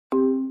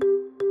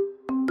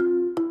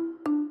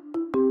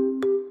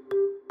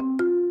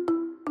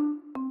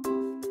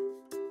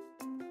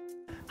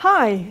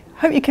Hi,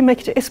 hope you can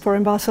make it to ISPOR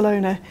in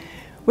Barcelona.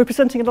 We're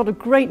presenting a lot of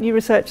great new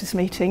research this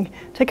meeting.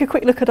 Take a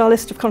quick look at our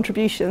list of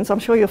contributions. I'm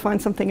sure you'll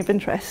find something of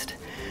interest.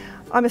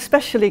 I'm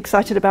especially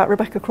excited about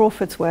Rebecca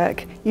Crawford's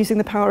work using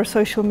the power of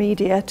social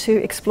media to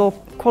explore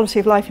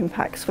quality of life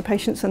impacts for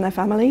patients and their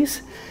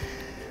families.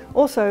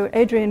 Also,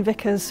 Adrian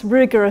Vicker's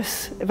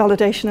rigorous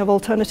validation of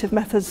alternative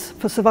methods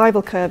for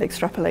survival curve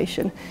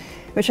extrapolation,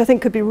 which I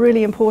think could be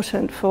really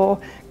important for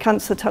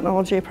cancer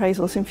technology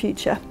appraisals in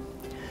future.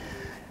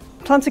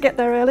 Plan to get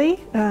there early,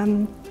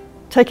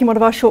 taking one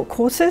of our short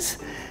courses.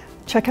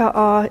 Check out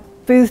our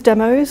booth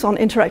demos on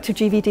interactive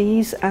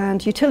GVDs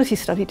and utility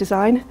study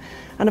design,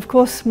 and of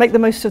course make the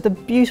most of the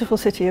beautiful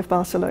city of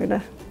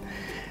Barcelona.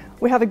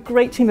 We have a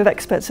great team of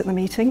experts at the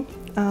meeting,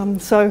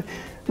 so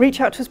reach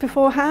out to us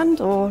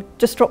beforehand or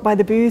just drop by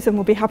the booth and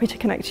we'll be happy to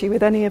connect you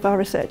with any of our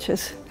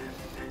researchers.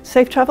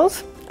 Safe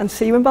travels and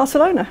see you in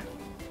Barcelona.